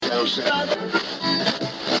you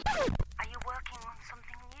working on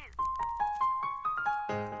something new?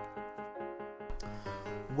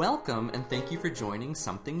 Welcome and thank you for joining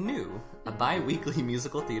Something New, a bi-weekly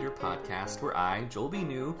musical theater podcast where I, Joel B.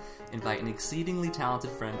 New, invite an exceedingly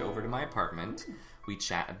talented friend over to my apartment. We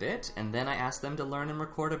chat a bit, and then I ask them to learn and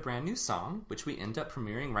record a brand new song, which we end up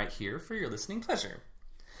premiering right here for your listening pleasure.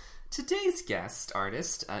 Today's guest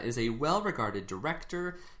artist is a well-regarded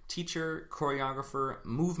director, teacher, choreographer,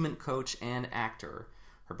 movement coach, and actor.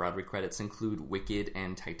 Her Broadway credits include Wicked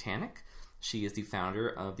and Titanic. She is the founder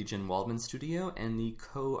of the Jen Waldman Studio and the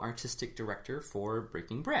co-artistic director for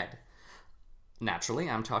Breaking Bread. Naturally,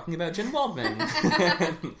 I'm talking about Jen Waldman.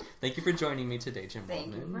 Thank you for joining me today, Jen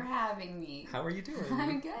Waldman. Thank you for having me. How are you doing?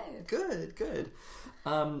 I'm good. Good.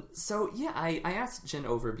 I asked Jen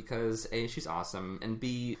over because A, she's awesome, and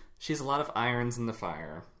B, she has a lot of irons in the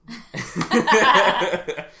fire.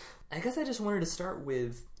 I guess I just wanted to start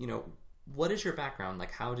with, what is your background?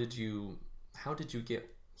 Like, how did you get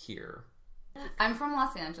here? I'm from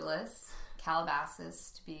Los Angeles, Calabasas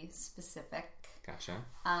to be specific. Gotcha.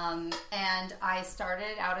 And I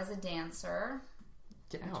started out as a dancer.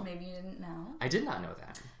 Get which out. Maybe you didn't know. I did not know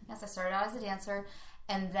that. Yes, I started out as a dancer,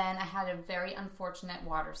 and then I had a very unfortunate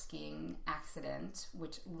water skiing accident,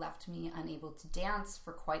 which left me unable to dance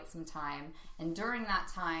for quite some time. And during that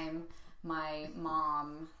time, my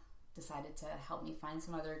mom decided to help me find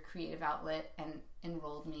some other creative outlet and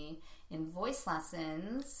enrolled me in voice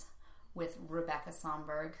lessons with Rebecca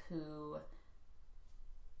Somberg, who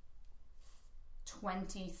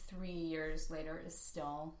 23 years later is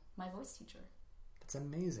still my voice teacher. That's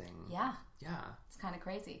amazing. Yeah. It's kind of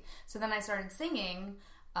crazy. So then I started singing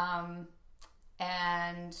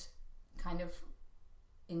and kind of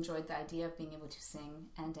enjoyed the idea of being able to sing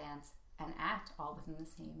and dance and act all within the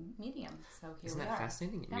same medium. So here Isn't we that are.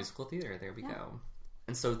 fascinating? Yeah. Musical theater. There we go.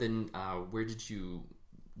 And so then,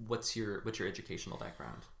 what's your educational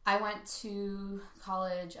background? I went to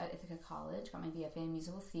college at Ithaca College, got my BFA in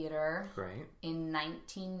musical theater. Great. In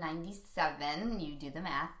 1997. You do the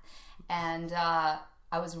math. And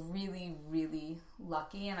I was really, really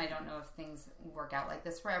lucky, and I don't know if things work out like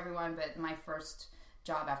this for everyone, but my first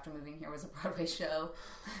job after moving here was a Broadway show.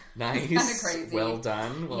 Nice. Kind of crazy. Well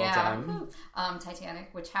done. Well done. Titanic,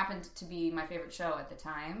 which happened to be my favorite show at the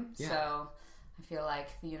time. Yeah. So I feel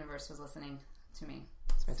like the universe was listening to me.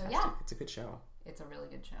 It's fantastic. So, yeah. It's a good show. It's a really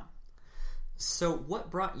good show. So what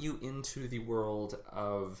brought you into the world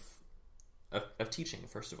of teaching,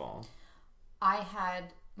 first of all?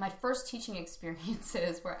 My first teaching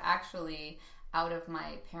experiences were actually out of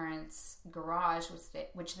my parents' garage,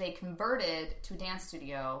 which they converted to a dance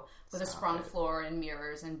studio with a sprung floor and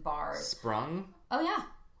mirrors and bars. Sprung? Oh, yeah.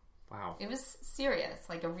 Wow. It was serious,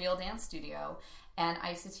 like a real dance studio. And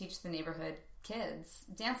I used to teach the neighborhood kids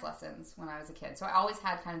dance lessons when I was a kid. So I always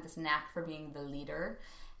had kind of this knack for being the leader.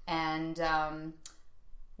 And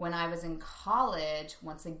when I was in college,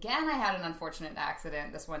 once again, I had an unfortunate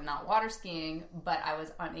accident. This one, not water skiing, but I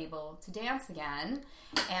was unable to dance again.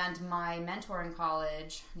 And my mentor in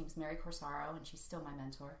college, her name's Mary Corsaro, and she's still my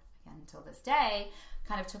mentor again until this day,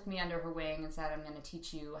 kind of took me under her wing and said, I'm going to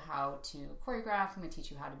teach you how to choreograph. I'm going to teach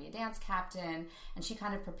you how to be a dance captain. And she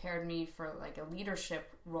kind of prepared me for like a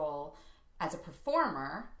leadership role as a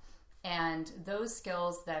performer. And those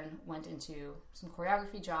skills then went into some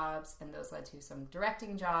choreography jobs, and those led to some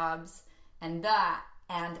directing jobs, and that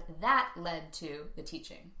led to the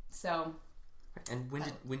teaching. So, and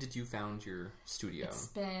when did you found your studio? It's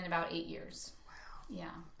been about 8 years. Wow.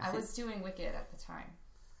 Yeah, I was doing Wicked at the time.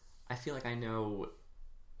 I feel like I know,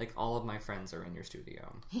 like all of my friends are in your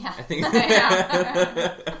studio. Yeah, I think.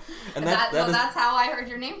 And that's how I heard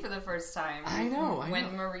your name for the first time. I know.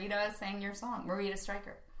 When Marita sang your song, Marita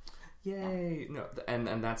Stryker. Yay! Yeah. No,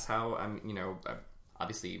 and that's how I'm.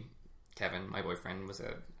 Obviously, Kevin, my boyfriend, was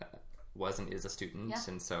and is a student,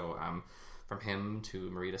 and so from him to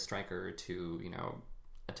Marita Stryker to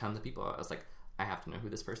a ton of people, I was like, I have to know who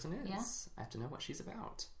this person is. Yeah. I have to know what she's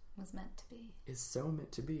about. Was meant to be. Is so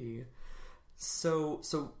meant to be. So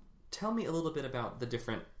tell me a little bit about the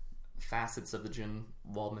different facets of the Jen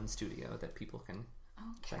Waldman Studio that people can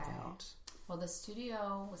check out. Well, the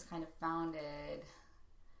studio was kind of founded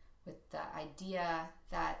with the idea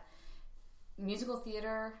that musical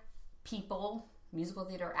theater people, musical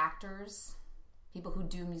theater actors, people who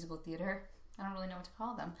do musical theater, I don't really know what to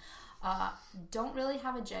call them, don't really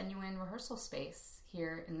have a genuine rehearsal space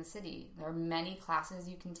here in the city. There are many classes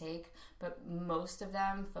you can take, but most of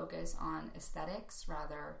them focus on aesthetics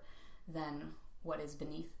rather than what is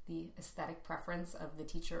beneath the aesthetic preference of the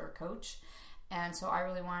teacher or coach. And so I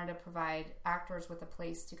really wanted to provide actors with a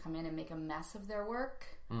place to come in and make a mess of their work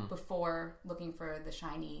before looking for the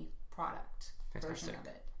shiny product Fantastic. version of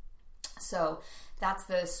it. So that's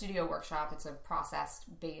the studio workshop. It's a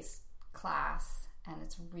process-based class, and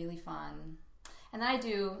it's really fun. And then I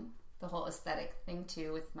do the whole aesthetic thing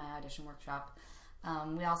too with my audition workshop.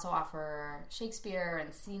 We also offer Shakespeare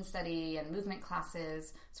and scene study and movement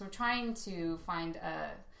classes. So we're trying to find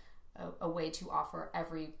a way to offer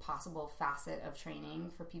every possible facet of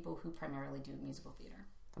training for people who primarily do musical theater.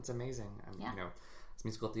 That's amazing. Yeah. You know, as a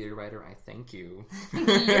musical theater writer, I thank you.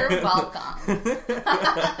 You're welcome.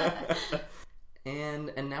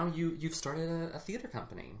 And now you've started a theater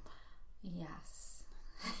company Yes.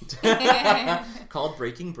 called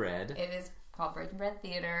Breaking Bread. It is called Breaking Bread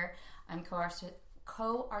Theater. I'm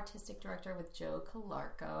co-artistic director with Joe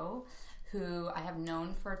Calarco, who I have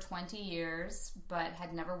known for 20 years but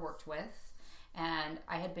had never worked with. And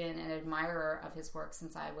I had been an admirer of his work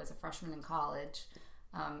since I was a freshman in college.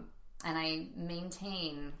 And I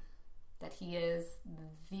maintain that he is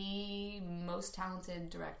the most talented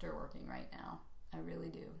director working right now. I really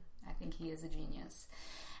do. I think he is a genius.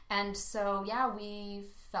 And so, yeah, we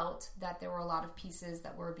felt that there were a lot of pieces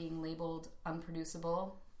that were being labeled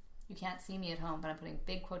unproducible. You can't see me at home, but I'm putting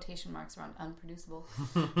big quotation marks around unproducible.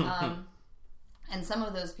 And some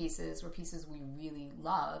of those pieces were pieces we really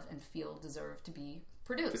love and feel deserve to be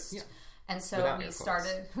produced. Yeah. And so Without we air quotes.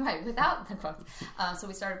 started, right, without the quotes. So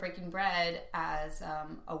we started Breaking Bread as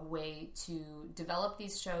a way to develop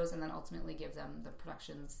these shows and then ultimately give them the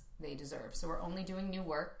productions they deserve. So we're only doing new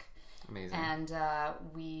work. Amazing. And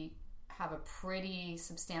we have a pretty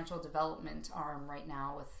substantial development arm right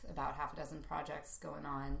now with about half a dozen projects going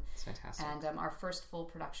on. It's fantastic. And our first full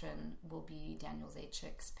production will be Daniel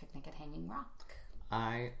Zaitchik's Picnic at Hanging Rock.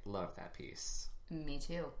 I love that piece. Me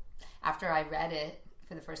too. After I read it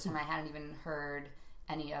for the first time, I hadn't even heard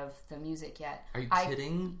any of the music yet. Are you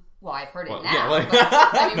kidding? Well, I've heard it Well, now. yeah, like- but,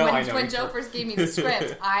 I mean, No, I know when you Joe do. first gave me the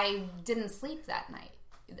script, I didn't sleep that night.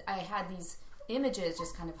 I had these images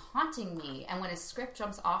just kind of haunting me, and when a script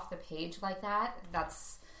jumps off the page like that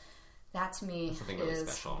to me Something really is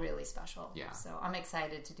special. really special. Yeah. So I'm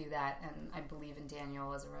excited to do that, and I believe in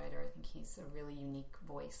Daniel as a writer. I think he's a really unique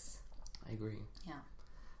voice. I agree. Yeah.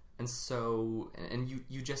 And so, and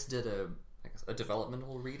you just did a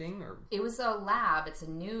developmental reading, or It was a lab. It's a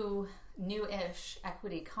new-ish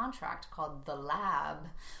equity contract called The Lab,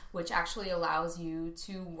 which actually allows you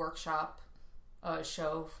to workshop a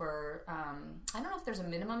show for, I don't know if there's a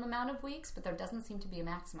minimum amount of weeks, but there doesn't seem to be a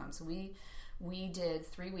maximum. So we did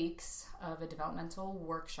 3 weeks of a developmental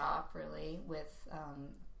workshop, really, with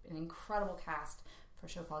an incredible cast for a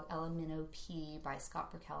show called Elemento P by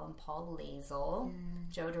Scott Burkell and Paul Lazel.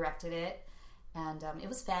 Joe directed it, and it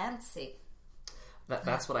was fancy.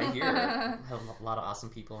 that's what I hear. Had a lot of awesome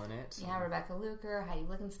people in it. Yeah, Rebecca Luker, Heidi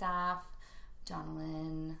Blickenstaff, Donna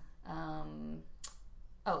Lynn,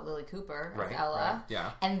 Lily Cooper as Right, Ella. right,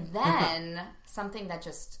 yeah. And then, something that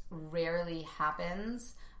just rarely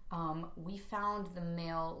happens, we found the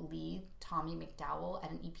male lead, Tommy McDowell,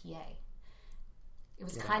 at an EPA. It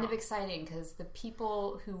was kind of exciting because the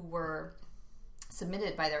people who were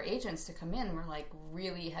submitted by their agents to come in were like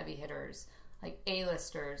really heavy hitters, like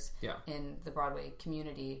A-listers in the Broadway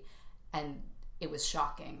community. And it was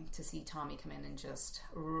shocking to see Tommy come in and just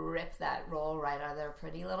rip that role right out of their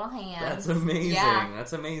pretty little hands. That's amazing. Yeah.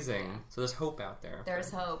 That's amazing. So there's hope out there. There's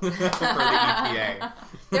hope. for the EPA.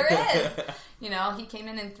 There is. You know, he came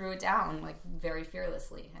in and threw it down like very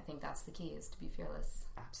fearlessly. I think that's the key, is to be fearless.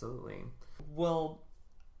 Absolutely. Well,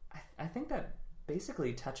 I think that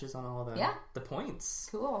basically touches on all the points.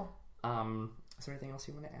 Cool. Is there anything else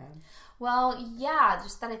you want to add? Well, yeah,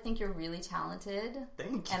 just that I think you're really talented.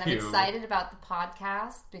 Thank you. And I'm excited about the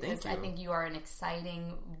podcast because Thank I you. think you are an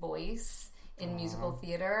exciting voice in musical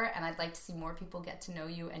theater, and I'd like to see more people get to know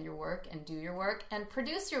you and your work and do your work and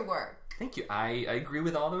produce your work. Thank you. I agree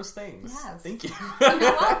with all those things. Yes. Thank you. You're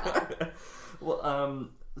welcome. Well,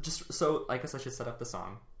 just so I guess I should set up the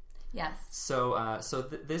song. Yes. So,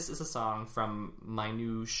 this is a song from my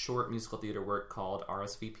new short musical theater work called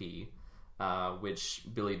RSVP, which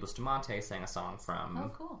Billy Bustamante sang a song from. Oh,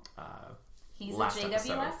 cool. He's a last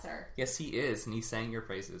episode. JWSer. Yes, he is, and he sang your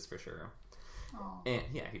praises for sure. Oh. And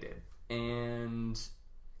yeah, he did. And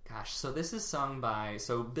gosh, so this is sung by.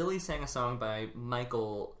 So Billy sang a song by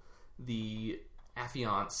Michael, the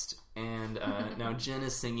affianced, and now Jen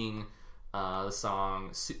is singing the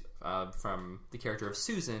song from the character of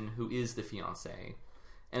Susan, who is the fiancée.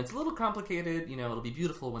 And it's a little complicated. You know, it'll be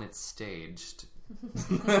beautiful when it's staged,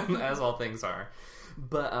 as all things are.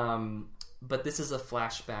 But this is a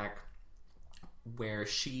flashback where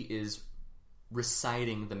she is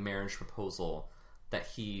reciting the marriage proposal that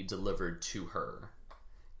he delivered to her.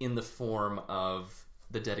 in the form of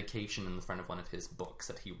the dedication in the front of one of his books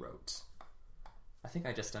that he wrote. I think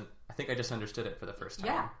I just understood it for the first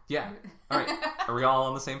time. Yeah. All right. Are we all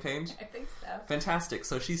on the same page? I think so. Fantastic.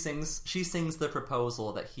 So she sings the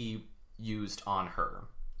proposal that he used on her.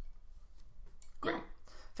 Great. Yeah.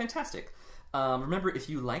 Fantastic. Remember, if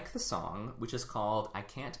you like the song, which is called I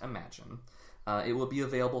Can't Imagine, it will be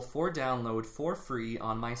available for download for free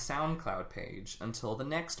on my SoundCloud page until the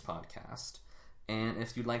next podcast. And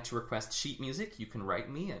if you'd like to request sheet music, you can write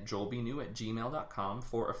me at joelbnew@gmail.com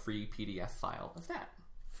for a free PDF file of that.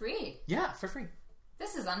 Free? Yeah, for free.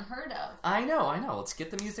 This is unheard of. I know. Let's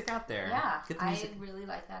get the music out there. Yeah, Get the music. I really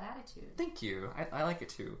like that attitude. Thank you. I like it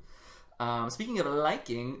too. Speaking of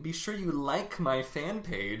liking, be sure you like my fan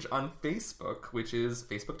page on Facebook, which is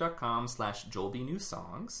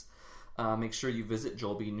facebook.com/JoelBNewSongs. Make sure you visit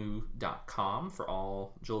joelbnew.com for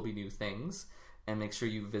all Joel B. New things. And make sure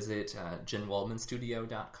you visit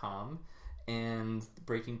JenWaldmanStudio.com and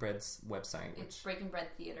Breaking Bread's website. It's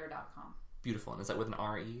BreakingBreadTheater.com. Beautiful. And is that with an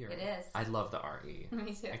R-E? Or? It is. I love the R-E.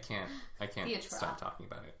 Me too. I can't Theatre. stop talking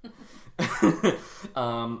about it.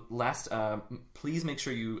 Please make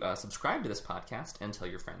sure you subscribe to this podcast and tell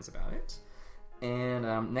your friends about it.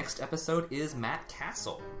 And next episode is Matt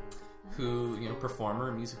Castle, who,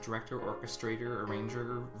 performer, music director, orchestrator,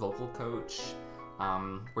 arranger, vocal coach,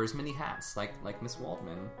 wears many hats like Miss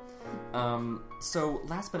Waldman. So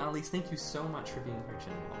last but not least, thank you so much for being here,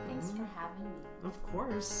 Jen Waldman. Thanks for having me. Of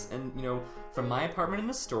course. And, from my apartment in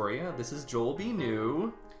Astoria, this is Joel B.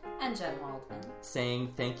 New. And Jen Waldman.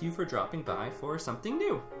 Saying thank you for dropping by for something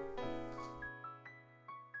new.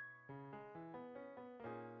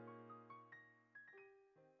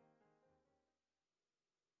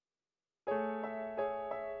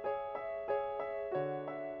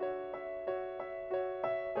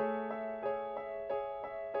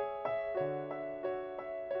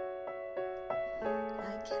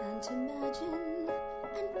 I can't imagine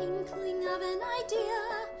an inkling of an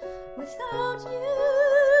idea without you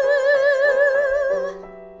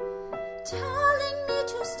telling me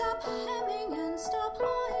to stop hemming and stop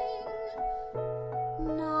hawing,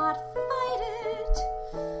 not fight it,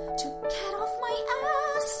 to get off my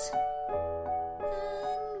ass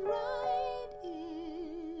and write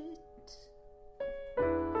it.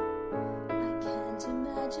 I can't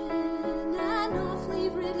imagine an awfully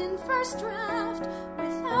written first draft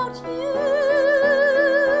without you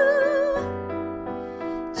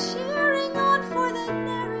cheering on for the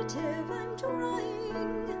narrative I'm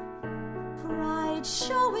drawing, pride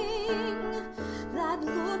showing, that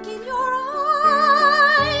look in your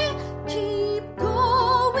eye, keep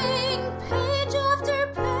going page after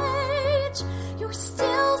page, you're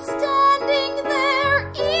still standing there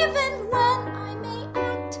even when I may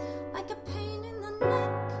act like a pain in the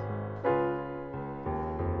neck.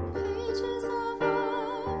 Pages of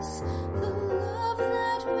us, the love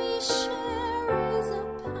that we share is a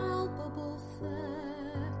palpable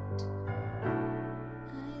fact.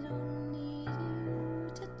 I don't need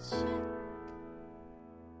you to check.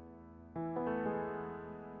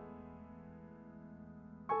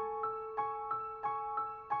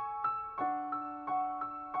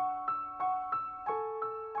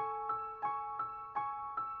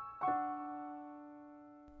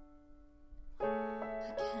 I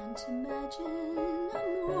can't imagine a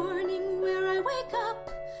morning where I wake up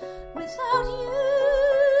without you.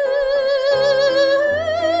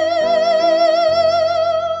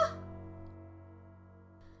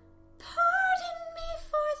 Pardon me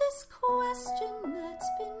for this question that's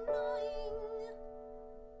been gnawing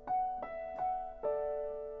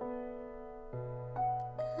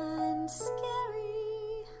and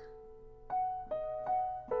scary.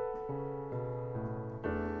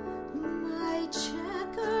 My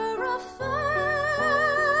checker of facts,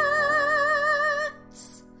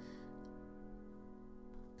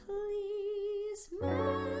 please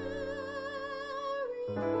marry